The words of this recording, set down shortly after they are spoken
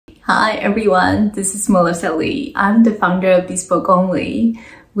Hi everyone, this is Melissa Lee. I'm the founder of Bespoke Only.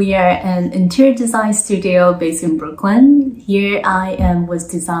 We are an interior design studio based in Brooklyn. Here I am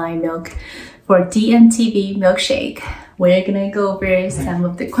with design milk for DMTV Milkshake. We're gonna go over some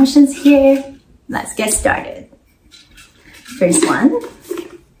of the questions here. Let's get started. First one.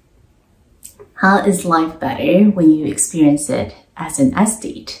 How is life better when you experience it as an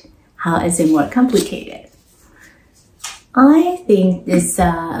estate? How is it more complicated? I think it's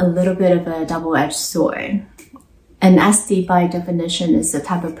a little bit of a double-edged sword. An estate by definition is the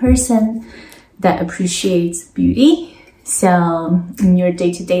type of person that appreciates beauty. So in your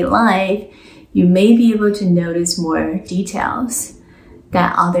day-to-day life, you may be able to notice more details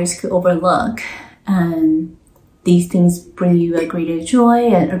that others could overlook. And these things bring you a greater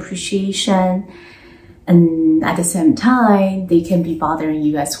joy and appreciation. And at the same time, they can be bothering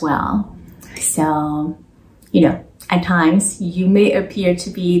you as well. So, at times you may appear to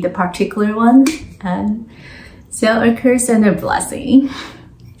be the particular one, and so a curse and a blessing.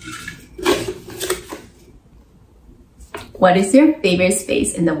 What is your favorite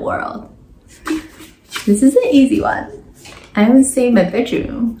space in the world? This is an easy one. I would say my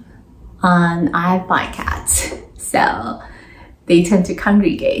bedroom. I have 5 cats, so they tend to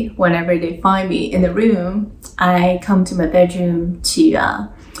congregate whenever they find me in the room. I come to my bedroom to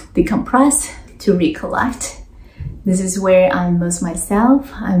decompress, to recollect. This is where I'm most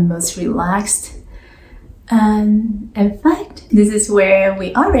myself, I'm most relaxed. And in fact, this is where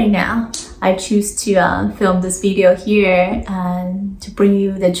we are right now. I choose to film this video here and to bring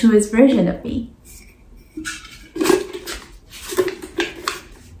you the truest version of me.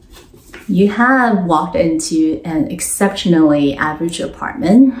 You have walked into an exceptionally average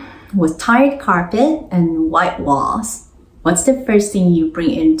apartment with tiled carpet and white walls. What's the first thing you bring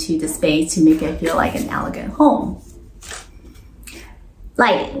into the space to make it feel like an elegant home?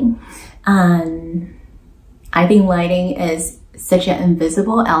 Lighting. I think lighting is such an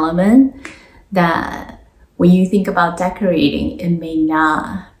invisible element that when you think about decorating, it may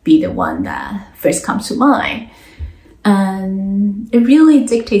not be the one that first comes to mind. And it really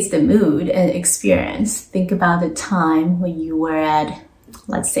dictates the mood and experience. Think about the time when you were at,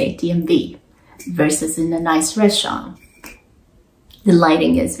 let's say, DMV versus in a nice restaurant. The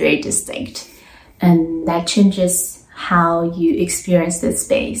lighting is very distinct, and that changes how you experience the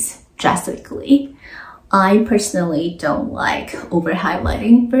space drastically. I personally don't like over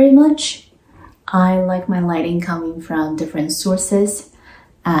highlighting very much. I like my lighting coming from different sources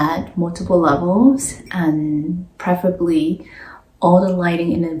at multiple levels, and preferably all the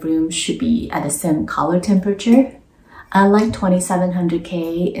lighting in the room should be at the same color temperature. I like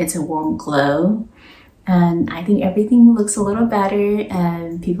 2700K, it's a warm glow, and I think everything looks a little better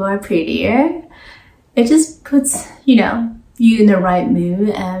and people are prettier. It just puts, you in the right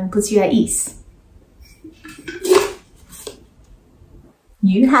mood and puts you at ease.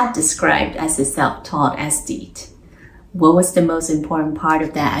 You have described as a self-taught estate. What was the most important part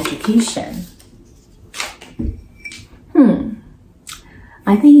of that education?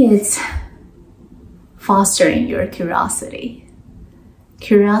 I think it's fostering your curiosity.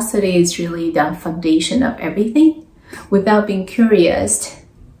 Curiosity is really the foundation of everything. Without being curious,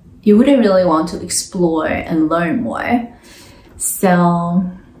 you wouldn't really want to explore and learn more. So,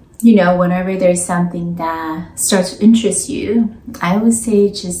 whenever there's something that starts to interest you, I would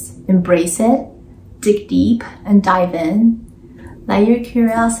say just embrace it, dig deep and dive in. Let your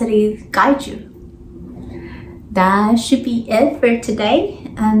curiosity guide you. That should be it for today.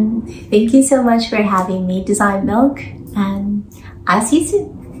 And thank you so much for having me design milk, and I'll see you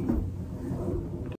soon.